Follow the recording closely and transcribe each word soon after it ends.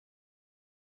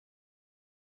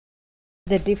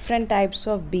The different types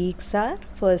of beaks are: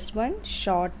 first one,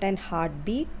 short and hard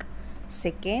beak;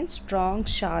 second, strong,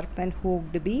 sharp and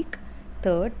hooked beak;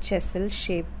 third, chisel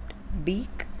shaped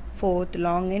beak; fourth,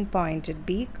 long and pointed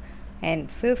beak; and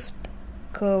fifth,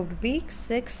 curved beak;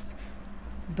 sixth,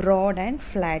 broad and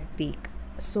flat beak.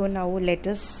 So now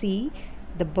let us see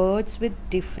the birds with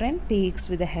different beaks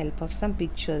with the help of some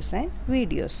pictures and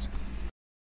videos.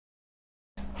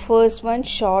 First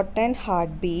one, short and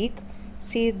hard beak.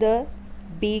 See the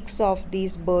beaks of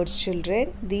these birds,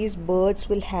 children. These birds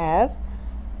will have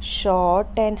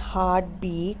short and hard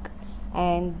beak,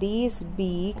 and these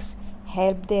beaks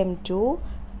help them to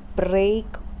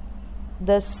break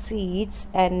the seeds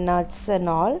and nuts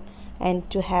and all, and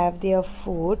to have their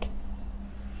food.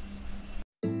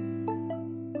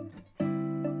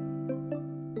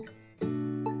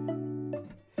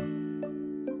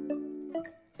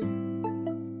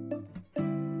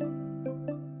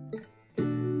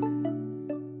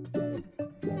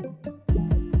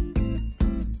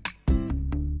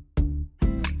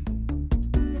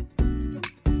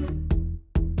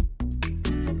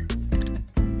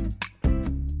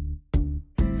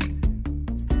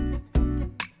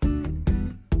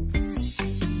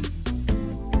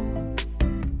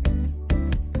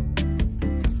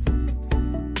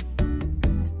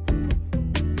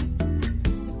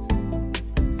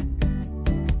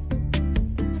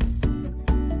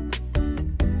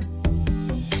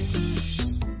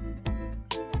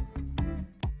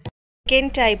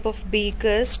 Second type of beak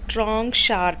is strong,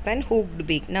 sharp and hooked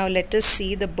beak. Now let us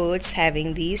see the birds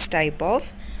having these type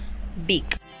of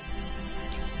beak.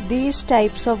 These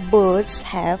types of birds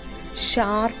have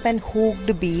sharp and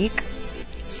hooked beak.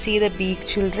 See the beak,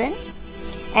 children,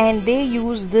 and they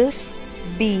use this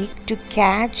beak to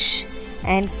catch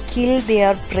and kill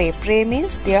their prey. Prey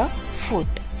means their food,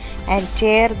 and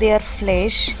tear their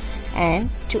flesh and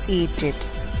to eat it.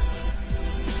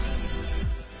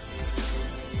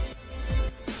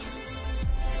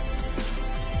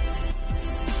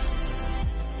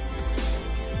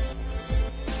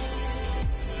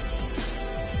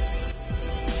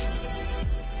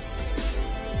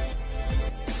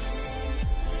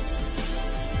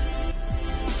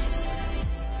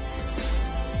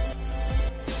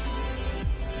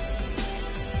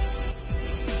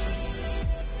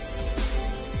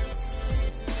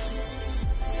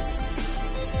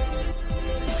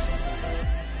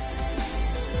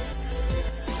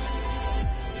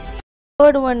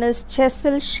 Third one is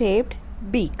chisel shaped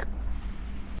beak.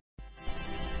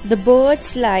 The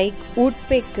birds like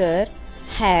woodpecker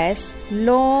has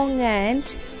long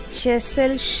and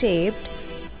chisel shaped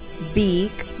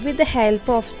beak. With the help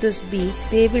of this beak,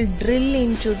 they will drill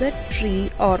into the tree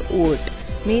or wood,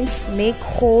 means make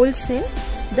holes in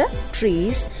the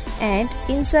trees, and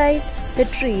inside the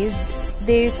trees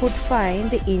they could find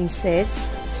the insects.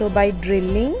 So by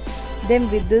drilling them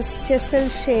with this chisel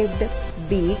shaped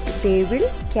beak, they will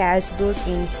catch those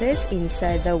insects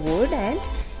inside the wood and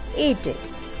eat it.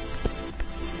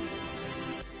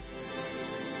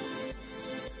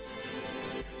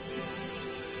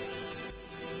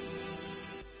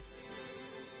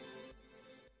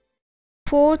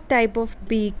 Fourth type of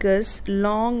beak is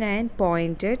long and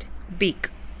pointed beak.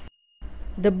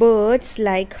 The birds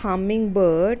like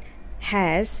hummingbird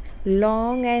has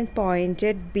long and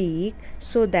pointed beak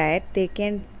so that they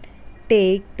can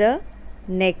take the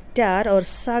nectar or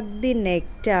suck the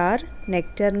nectar.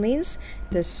 Nectar means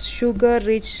the sugar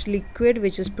rich liquid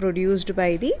which is produced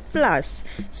by the flowers.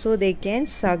 So they can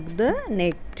suck the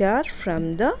nectar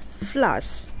from the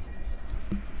flowers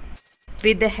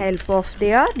with the help of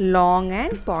their long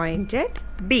and pointed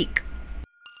beak.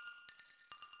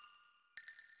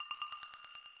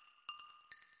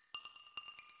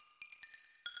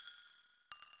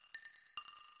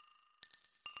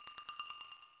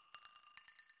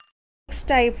 Next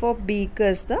type of beak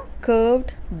is the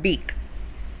curved beak.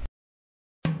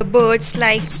 The birds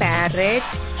like parrot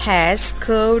has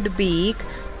curved beak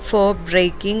for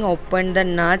breaking open the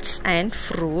nuts and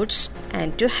fruits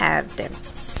and to have them.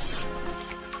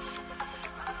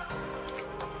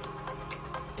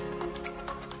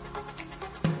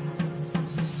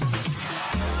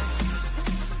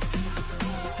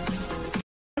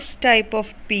 First type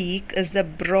of beak is the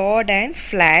broad and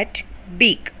flat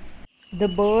beak. The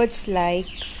birds like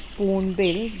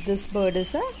spoonbill. This bird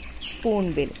is a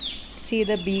spoonbill. See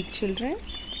the beak, children?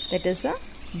 That is a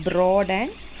broad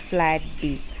and flat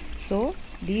beak. So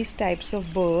these types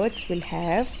of birds will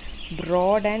have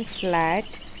broad and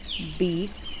flat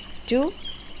beak to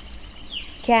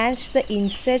catch the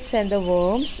insects and the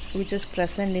worms which is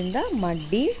present in the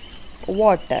muddy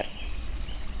water.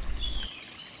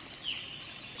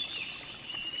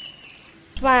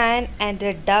 Swan and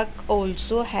a duck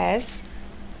also has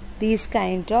these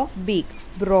kind of beak,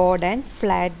 broad and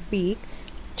flat beak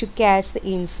to catch the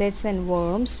insects and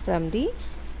worms from the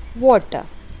water.